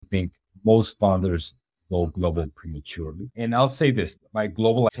think most founders go global prematurely. And I'll say this, by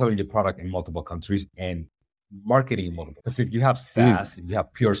global, selling the product in multiple countries and marketing in multiple. Because if you have SaaS, if you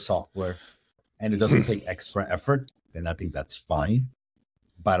have pure software, and it doesn't take extra effort, then I think that's fine.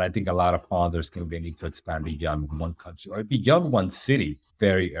 But I think a lot of founders think they need to expand beyond one country or beyond one city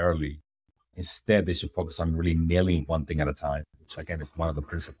very early. Instead, they should focus on really nailing one thing at a time, which again is one of the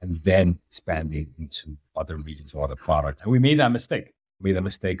principles, and then expanding into other regions or other products. And we made that mistake. We made the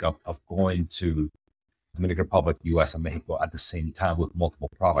mistake of going to Dominican Republic, US, and Mexico at the same time with multiple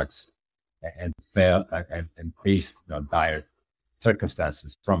products and fail and face dire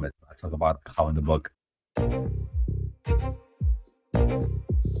circumstances from it. I talk about how in the book.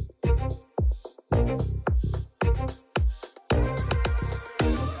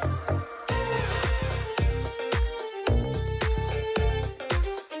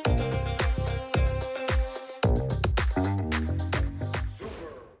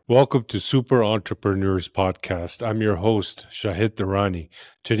 Welcome to Super Entrepreneurs Podcast. I'm your host, Shahid Durrani.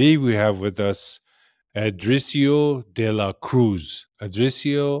 Today we have with us Edrizio de la Cruz.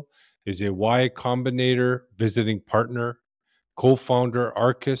 Edrizio is a Y Combinator visiting partner, co-founder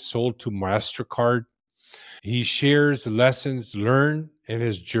Arcus, sold to Mastercard. He shares lessons learned in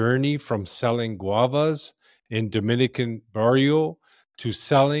his journey from selling guavas in Dominican Barrio to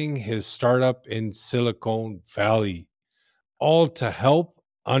selling his startup in Silicon Valley, all to help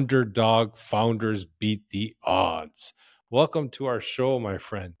Underdog founders beat the odds. Welcome to our show, my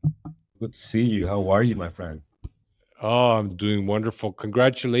friend. Good to see you. How are you, my friend? Oh, I'm doing wonderful.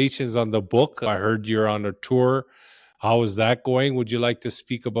 Congratulations on the book. I heard you're on a tour. How is that going? Would you like to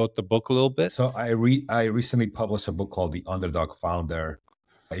speak about the book a little bit? So I recently published a book called The Underdog Founder.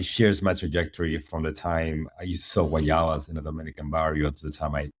 It shares my trajectory from the time I used to sell guayabas in the Dominican Barrio to the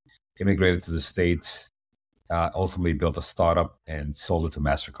time I immigrated to the States. Ultimately built a startup and sold it to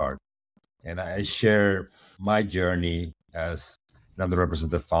Mastercard. And I share my journey as an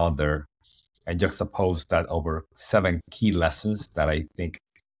underrepresented founder and juxtapose that over 7 key lessons that I think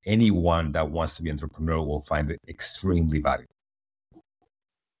anyone that wants to be entrepreneurial will find it extremely valuable.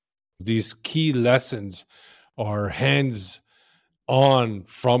 These key lessons are hands-on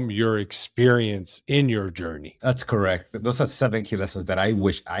from your experience in your journey. That's correct. Those are 7 key lessons that I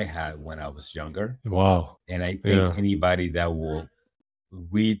wish I had when I was younger. Wow. And I think anybody that will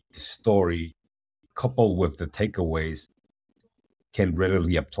read the story coupled with the takeaways can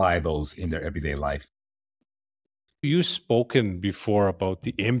readily apply those in their everyday life. You've spoken before about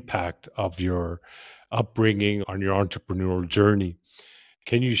the impact of your upbringing on your entrepreneurial journey.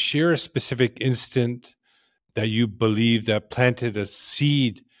 Can you share a specific instant that you believe that planted a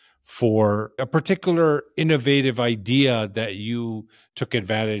seed for a particular innovative idea that you took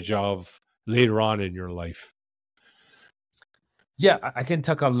advantage of later on in your life? Yeah, I can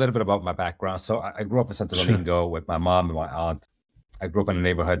talk a little bit about my background. So I grew up in Santo Domingo with my mom and my aunt. I grew up in a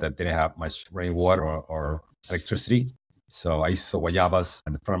neighborhood that didn't have much rainwater or electricity. So I used to sell guayabas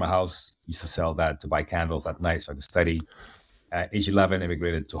in the front of my house. Used to sell that to buy candles at night so I could study. At age 11,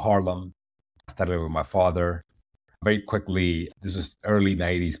 immigrated to Harlem. Started with my father. Very quickly, this was early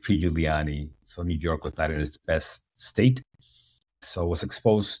 90s, pre-Giuliani. So New York was not in its best state. So was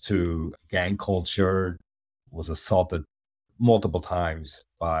exposed to gang culture, was assaulted multiple times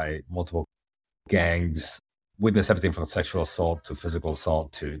by multiple gangs, witnessed everything from sexual assault to physical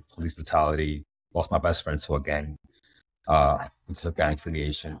assault to police brutality. Lost my best friend to a gang, which is a gang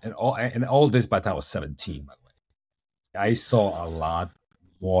affiliation. And all this by the time I was 17, by the way. I saw a lot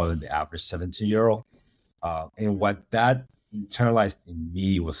more than the average 17-year-old. And what that internalized in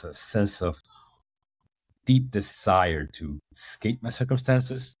me was a sense of deep desire to escape my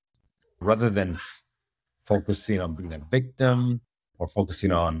circumstances rather than focusing on being a victim or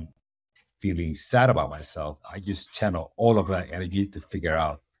focusing on feeling sad about myself. I just channel all of that energy to figure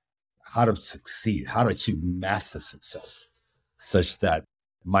out how to succeed, how to achieve massive success, such that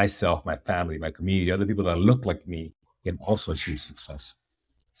myself, my family, my community, other people that look like me can also achieve success.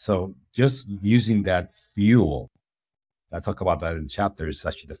 So just using that fuel, I talk about that in the chapter, is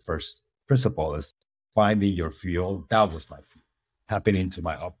actually the first principle, is finding your fuel. That was my fuel. Tapping into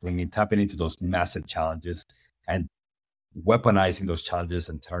my upbringing, tapping into those massive challenges and weaponizing those challenges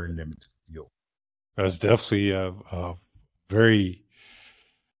and turning them into fuel. That's definitely a very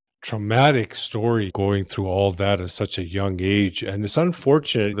traumatic story, going through all that at such a young age. And it's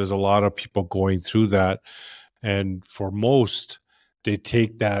unfortunate. There's a lot of people going through that. And for most, they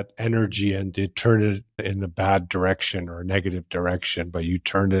take that energy and they turn it in a bad direction or a negative direction. But you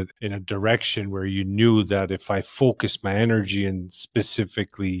turned it in a direction where you knew that if I focus my energy and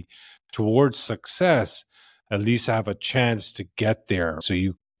specifically towards success, at least I have a chance to get there. So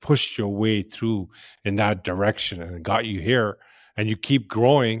you pushed your way through in that direction and got you here. And you keep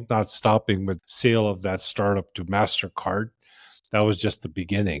growing, not stopping with sale of that startup to Mastercard. That was just the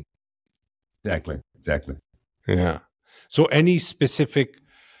beginning. Exactly. Yeah. So any specific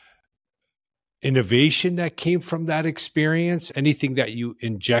innovation that came from that experience? Anything that you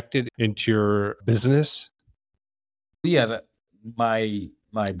injected into your business? Yeah, my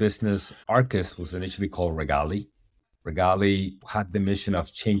business Arcus was initially called Regali. Regali had the mission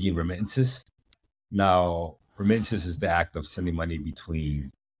of changing remittances. Now, remittances is the act of sending money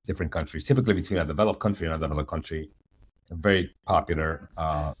between different countries, typically between a developed country and another country. A very popular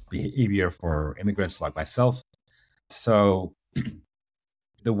behavior for immigrants like myself. So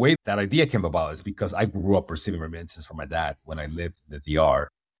the way that idea came about is because I grew up receiving remittances from my dad when I lived in the DR.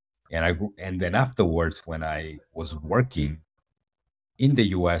 And then afterwards, when I was working in the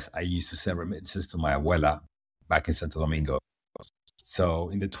US, I used to send remittances to my abuela back in Santo Domingo. So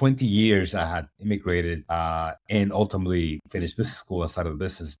in the 20 years I had immigrated and ultimately finished business school outside of the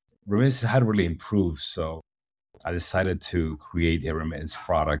business, remittances hadn't really improved. So I decided to create a remittance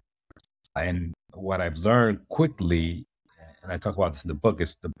product. And what I've learned quickly, and I talk about this in the book,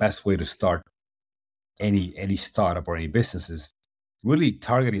 is the best way to start any startup or any business is really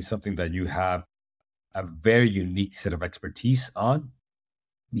targeting something that you have a very unique set of expertise on,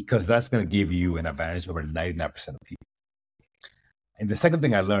 because that's going to give you an advantage over 99% of people. And the second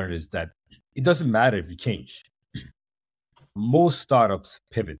thing I learned is that it doesn't matter if you change. Most startups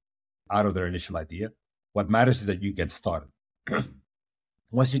pivot out of their initial idea. What matters is that you get started.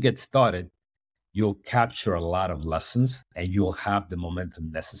 Once you get started, you'll capture a lot of lessons and you'll have the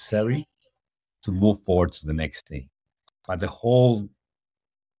momentum necessary to move forward to the next thing. But the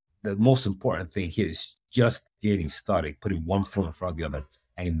most important thing here is just getting started, putting one foot in front of the other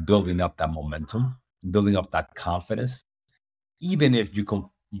and building up that momentum, building up that confidence, even if you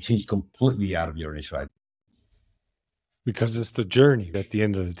change completely out of your initial idea. Because it's the journey at the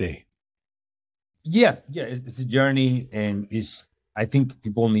end of the day. Yeah, it's a journey, and I think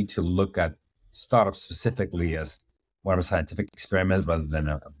people need to look at startups specifically as more of a scientific experiment rather than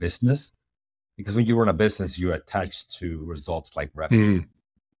a business. Because when you run a business, you're attached to results like revenue.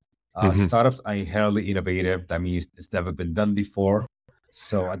 Startups are inherently innovative. That means it's never been done before.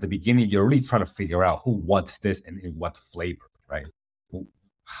 So at the beginning, you're really trying to figure out who wants this and in what flavor, right?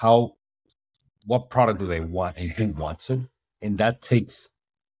 What product do they want and who wants it? And that takes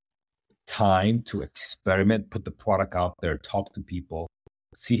time to experiment, put the product out there, talk to people,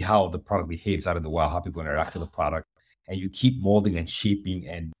 see how the product behaves out in the wild, how people interact with the product. And you keep molding and shaping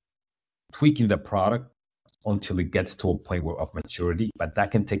and tweaking the product until it gets to a point of maturity. But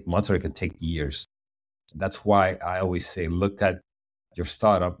that can take months or it can take years. That's why I always say, look at your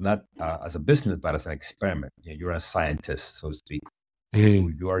startup not as a business, but as an experiment. You're a scientist, so to speak.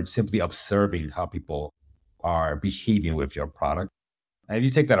 You are simply observing how people are behaving with your product. And if you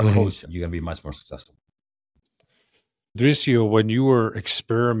take that approach, you're going to be much more successful. Edrizio, when you were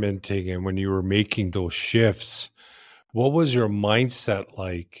experimenting and when you were making those shifts, what was your mindset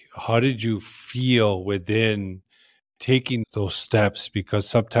like? How did you feel within taking those steps? Because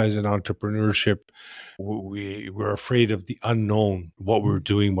sometimes in entrepreneurship, we're afraid of the unknown, what we're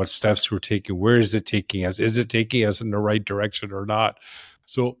doing, what steps we're taking, where is it taking us? Is it taking us in the right direction or not?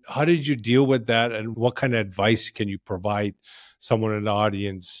 So how did you deal with that? And what kind of advice can you provide someone in the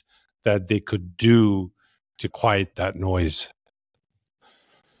audience that they could do to quiet that noise?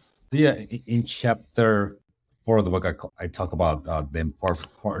 Yeah, in chapter 4 of the book, I talk about the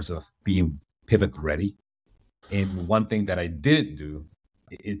importance of being pivot ready. And one thing that I didn't do,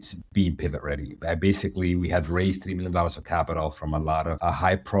 it's being pivot ready. We had raised $3 million of capital from a lot of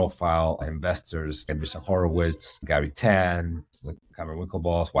high profile investors, Andreessen Horowitz, Gary Tan, Cameron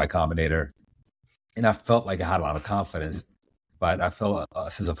Winklevoss, Y Combinator. And I felt like I had a lot of confidence, but I felt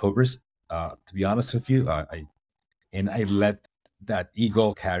a sense of hubris, to be honest with you. I let that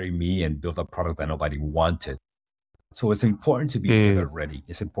ego carry me and build a product that nobody wanted. So it's important to be pivot ready.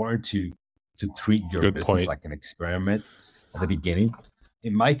 It's important to treat your business like an experiment at the beginning.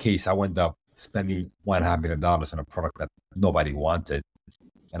 In my case, I wound up spending $1.5 million on a product that nobody wanted.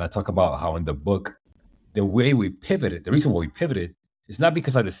 And I talk about how in the book, the way we pivoted, the reason why we pivoted is not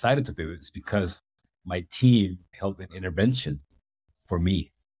because I decided to pivot, it's because my team held an intervention for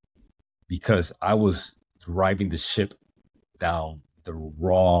me because I was driving the ship down the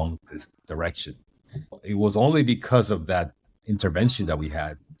wrong direction. It was only because of that intervention that we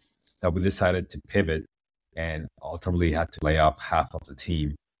had that we decided to pivot and ultimately had to lay off half of the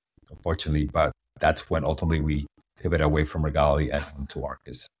team, unfortunately. But that's when ultimately we pivoted away from Regali and into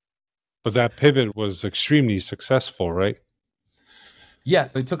Arcus. But that pivot was extremely successful, right? Yeah,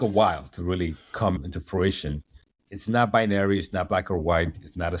 it took a while to really come into fruition. It's not binary, it's not black or white,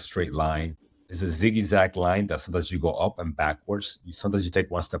 it's not a straight line. It's a zigzag line that sometimes you go up and backwards. Sometimes you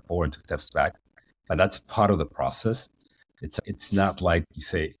take one step forward and two steps back, but that's part of the process. It's not like you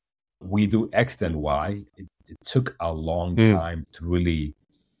say, we do X then Y. It took a long time to really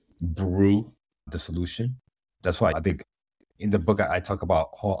brew the solution. That's why I think in the book, I talk about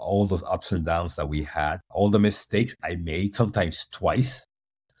all those ups and downs that we had, all the mistakes I made, sometimes twice.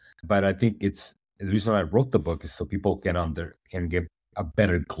 But I think it's the reason I wrote the book is so people can get a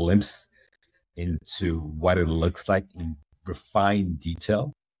better glimpse into what it looks like in refined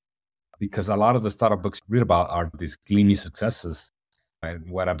detail. Because a lot of the startup books you read about are these gleamy successes. And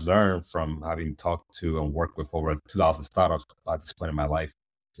what I've learned from having talked to and worked with over 2,000 startups at this point in my life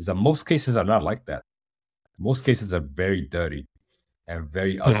is that most cases are not like that. Most cases are very dirty and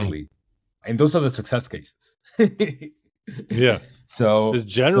very ugly. And those are the success cases. Yeah. So it's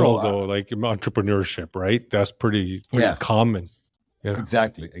general though, like entrepreneurship, right? That's pretty common. Yeah.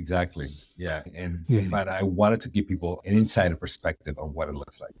 Exactly. Yeah. But I wanted to give people an insider perspective on what it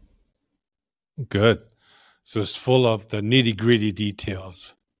looks like. Good. So it's full of the nitty gritty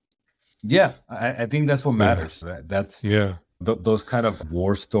details. Yeah. I think that's what matters. That's those kind of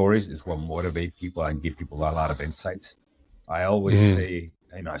war stories is what motivate people and give people a lot of insights. I always say,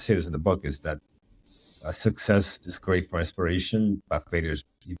 I say this in the book, is that success is great for inspiration, but failure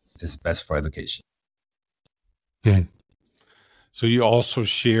is best for education. So you also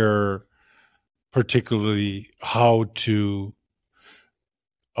share particularly how to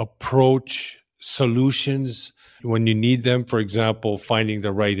approach solutions when you need them. For example, finding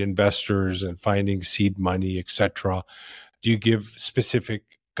the right investors and finding seed money, etc. Do you give specific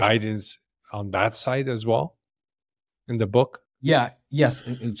guidance on that side as well in the book? Yes.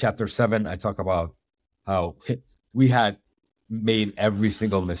 In chapter 7, I talk about how we had made every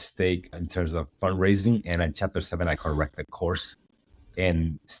single mistake in terms of fundraising. And in chapter 7, I corrected course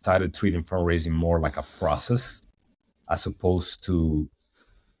and started treating fundraising more like a process as opposed to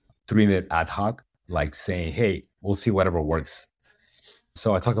treating it ad hoc, like saying, hey, we'll see whatever works.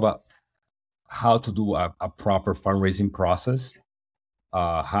 So I talk about how to do a proper fundraising process,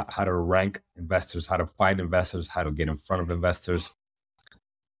 how to rank investors, how to find investors, how to get in front of investors,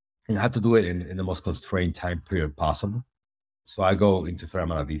 and how to do it in the most constrained time period possible. So I go into a fair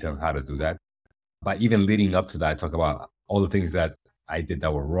amount of detail on how to do that. But even leading up to that, I talk about all the things that I did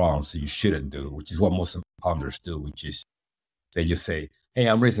that were wrong, so you shouldn't do, which is what most founders do, which is they just say, hey,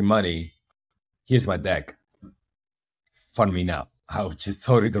 I'm raising money. Here's my deck. Fund me now. Which is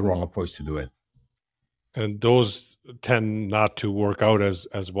totally the wrong approach to do it. And those tend not to work out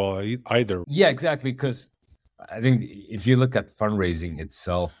as well either. Yeah, exactly. Because I think if you look at fundraising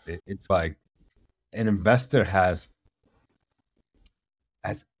itself, it's like an investor has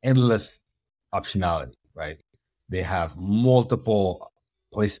endless optionality, right? They have multiple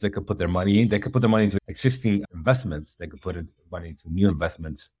places they could put their money in. They could put their money into existing investments. They could put money into new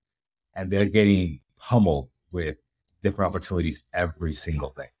investments. And they're getting pummeled with different opportunities every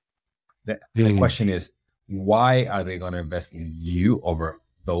single day. The question is, why are they going to invest in you over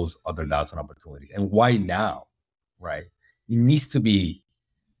those other 1,000 opportunities? And why now, right? You need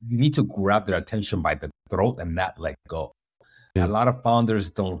to grab their attention by the throat and not let go. A lot of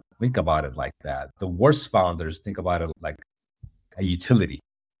founders don't think about it like that. The worst founders think about it like a utility.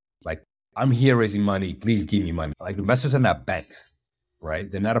 Like, I'm here raising money, please give me money. Like, investors are not banks, right?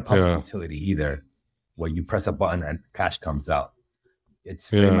 They're not a public utility either, where you press a button and cash comes out.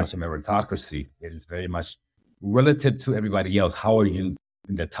 It's very much a meritocracy. It is very much relative to everybody else. How are you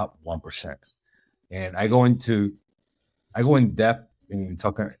in the top 1%? And I go in depth in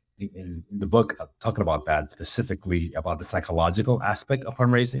talking in the book, talking about that, specifically about the psychological aspect of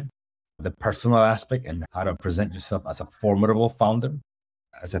fundraising, the personal aspect, and how to present yourself as a formidable founder,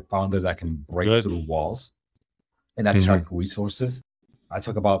 as a founder that can break through walls and attract resources. I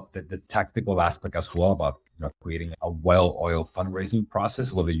talk about the tactical aspect as well, about creating a well-oiled fundraising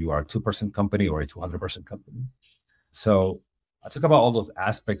process, whether you are a 2-person company or a 200-person company. So I talk about all those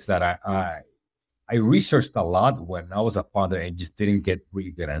aspects that I researched a lot when I was a founder and just didn't get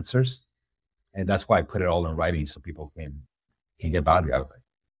really good answers. And that's why I put it all in writing so people can get value out of it.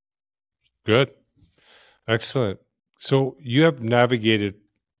 Good. Excellent. So you have navigated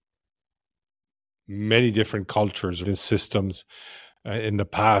many different cultures and systems in the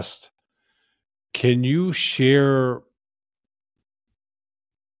past. Can you share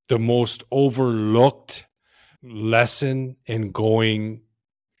the most overlooked lesson in going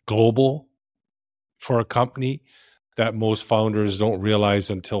global for a company that most founders don't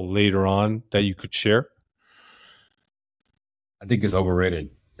realize until later on that you could share? I think it's overrated.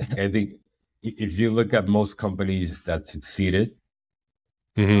 I think if you look at most companies that succeeded,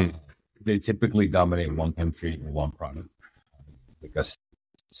 they typically dominate one country and one product. Because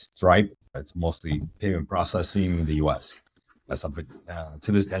Stripe, it's mostly payment processing in the US. That's something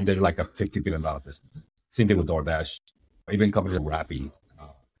to this, and they're like a $50 billion business. Same thing with DoorDash. Even companies like Rappi,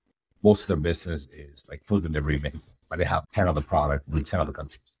 most of their business is like food delivery, but they have 10 other products in 10 other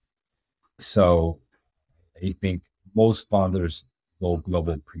countries. So I think most founders go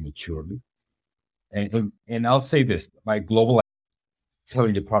global prematurely. And I'll say this, by global,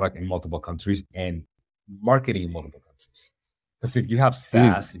 selling the product in multiple countries and marketing in multiple countries. Because if you have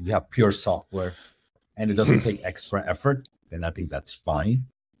SaaS, if you have pure software, and it doesn't take extra effort, then I think that's fine.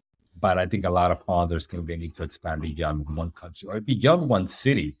 But I think a lot of founders think they need to expand beyond one country or beyond one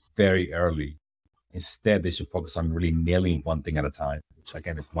city very early. Instead, they should focus on really nailing one thing at a time, which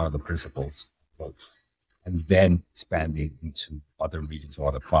again is one of the principles. And then expanding into other regions or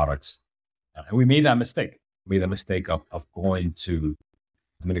other products. And we made that mistake. We made the mistake of going to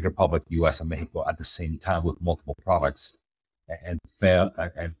Dominican Republic, US, and Mexico at the same time with multiple products and fail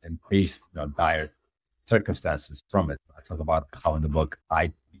and face dire circumstances from it. I talk about how in the book,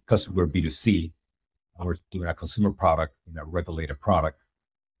 because we're B2C and we're doing a consumer product in a regulated product,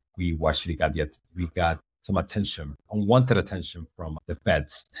 we actually got some attention, unwanted attention from the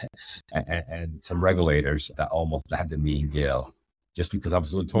feds and some regulators that almost landed me in jail just because I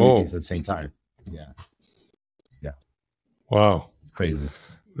was doing two meetings at the same time. Yeah. Wow. It's crazy.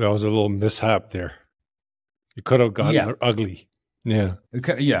 That was a little mishap there. It could have gotten ugly. Yeah.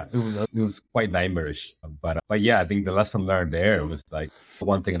 It was quite nightmarish. But yeah, I think the lesson learned there was like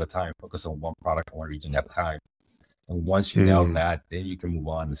one thing at a time, focus on one product, one region at a time. And once you nail that, then you can move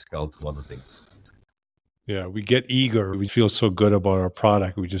on and scale to other things. Yeah, we get eager. We feel so good about our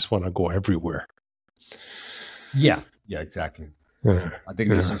product. We just want to go everywhere. Yeah, exactly. I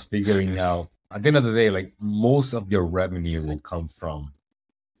think it's just figuring out, at the end of the day, like most of your revenue will come from,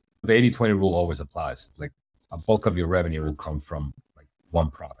 the 80-20 rule always applies. Like a bulk of your revenue will come from like one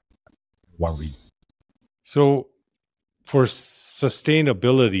product, one region. So for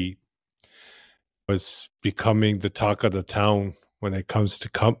sustainability was becoming the talk of the town when it comes to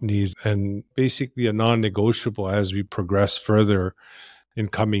companies and basically a non-negotiable as we progress further in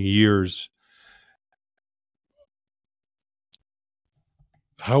coming years.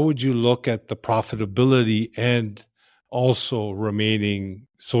 How would you look at the profitability and also remaining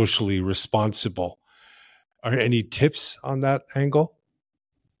socially responsible? Are any tips on that angle?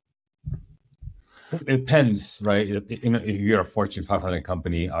 It depends, right? If you're a Fortune 500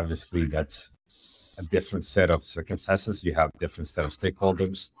 company, obviously that's a different set of circumstances. You have different set of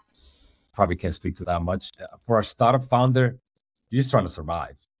stakeholders. Probably can't speak to that much. For a startup founder, you're just trying to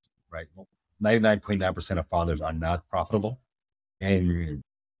survive, right? 99.9% of founders are not profitable. And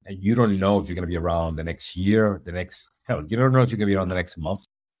you don't know if you're going to be around the next year, you don't know if you're going to be around the next month.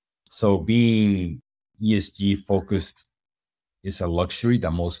 So being ESG focused is a luxury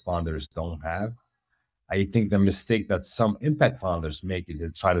that most founders don't have. I think the mistake that some impact founders make is they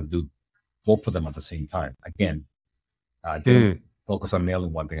try to do both of them at the same time. Again, they focus on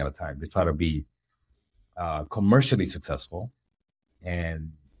nailing one thing at a time. They try to be commercially successful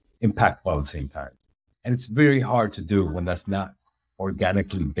and impactful at the same time. And it's very hard to do when that's not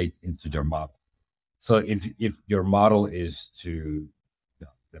organically baked into your model. So if your model is to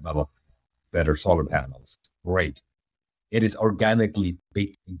develop better solar panels, great. It is organically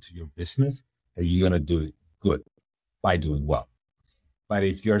baked into your business and you're going to do it good by doing well. But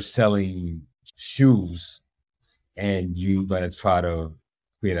if you're selling shoes and you're going to try to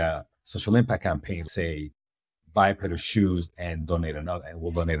create a social impact campaign, say, buy a pair of shoes and donate another, and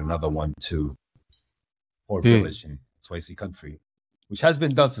we'll donate another one to Poor Village in Swayze country, which has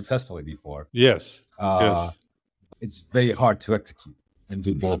been done successfully before. Yes. It's very hard to execute and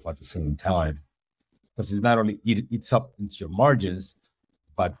do both at the same time. Because it's not only eats up into your margins,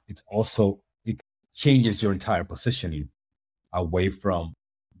 but it changes your entire positioning away from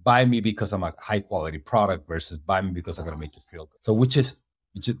buy me because I'm a high quality product versus buy me because I'm going to make you feel good. So which is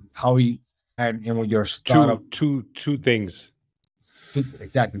how you, and when you're startup, two things.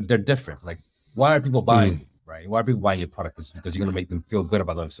 Exactly. They're different. Like, why are people buying you, right? Why are people buying your product? Is because you're going to make them feel good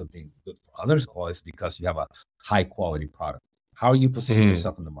about doing something good for others, or it's because you have a high quality product. How are you positioning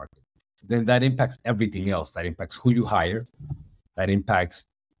yourself in the market? Then that impacts everything else. That impacts who you hire. That impacts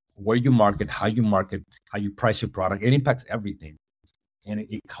where you market, how you price your product. It impacts everything. And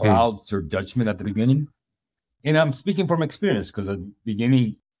it clouds your judgment at the beginning. And I'm speaking from experience because at the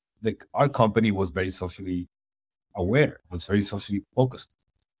beginning, our company was very socially aware, was very socially focused.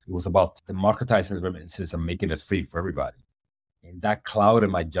 It was about democratizing remittances and making it free for everybody. And that clouded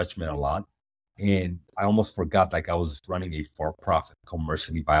my judgment a lot. And I almost forgot like I was running a for-profit,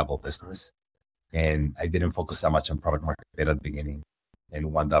 commercially viable business. And I didn't focus that much on product market fit at the beginning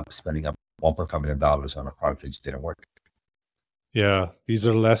and wound up spending up $1.5 million on a product that just didn't work. Yeah, these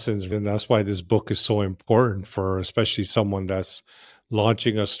are lessons. And that's why this book is so important for especially someone that's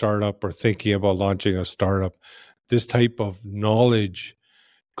launching a startup or thinking about launching a startup. This type of knowledge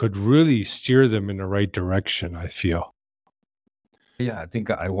could really steer them in the right direction, I feel. Yeah, I think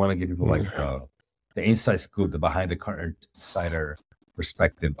I want to give people like the inside scoop, the behind the curtain insider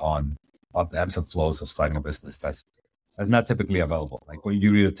perspective on the ebbs and flows of starting a business. That's not typically available. Like when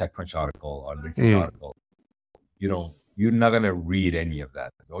you read a TechCrunch article or LinkedIn article, you're not gonna read any of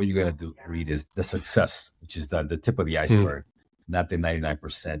that. All you're gonna read is the success, which is the tip of the iceberg, not the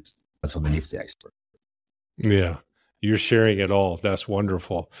 99% that's underneath the iceberg. Yeah. You're sharing it all. That's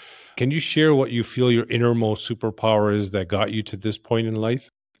wonderful. Can you share what you feel your innermost superpower is that got you to this point in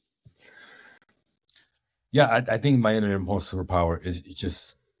life? Yeah, I think my innermost superpower is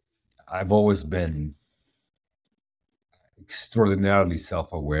just I've always been extraordinarily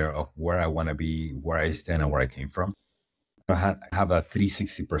self-aware of where I want to be, where I stand, and where I came from. I have a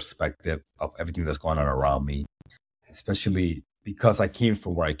 360 perspective of everything that's going on around me, especially because I came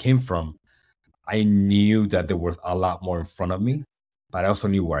from where I came from. I knew that there was a lot more in front of me, but I also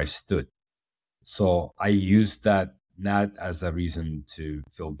knew where I stood. So I used that not as a reason to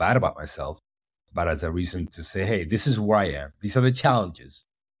feel bad about myself, but as a reason to say, hey, this is where I am. These are the challenges.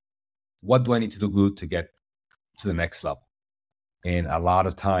 What do I need to do good to get to the next level? And a lot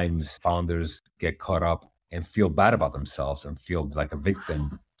of times founders get caught up and feel bad about themselves and feel like a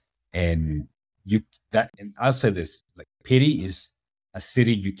victim. And and I'll say this, like pity is a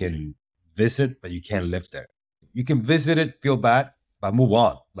city you can visit, but you can't live there. You can visit it, feel bad, but move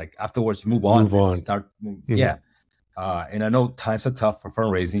on. Like afterwards, move on. Start. Yeah. And I know times are tough for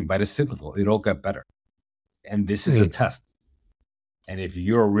fundraising, but it's cyclical. It'll get better. And this is a test. And if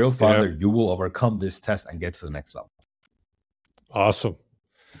you're a real founder, you will overcome this test and get to the next level. Awesome.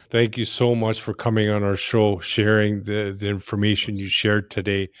 Thank you so much for coming on our show, sharing the information you shared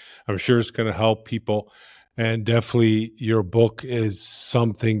today. I'm sure it's going to help people. And definitely your book is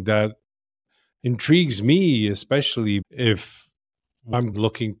something that intrigues me, especially if I'm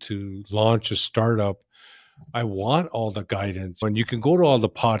looking to launch a startup. I want all the guidance. And you can go to all the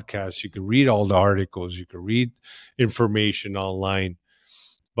podcasts, you can read all the articles, you can read information online.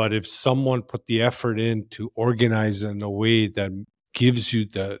 But if someone put the effort in to organize in a way that gives you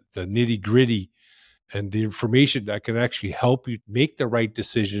the nitty gritty and the information that can actually help you make the right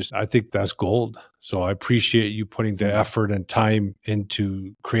decisions, I think that's gold. So I appreciate you putting the effort and time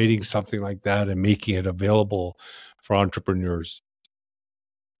into creating something like that and making it available for entrepreneurs.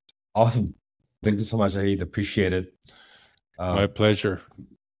 Awesome. Thank you so much. I appreciate it. My pleasure.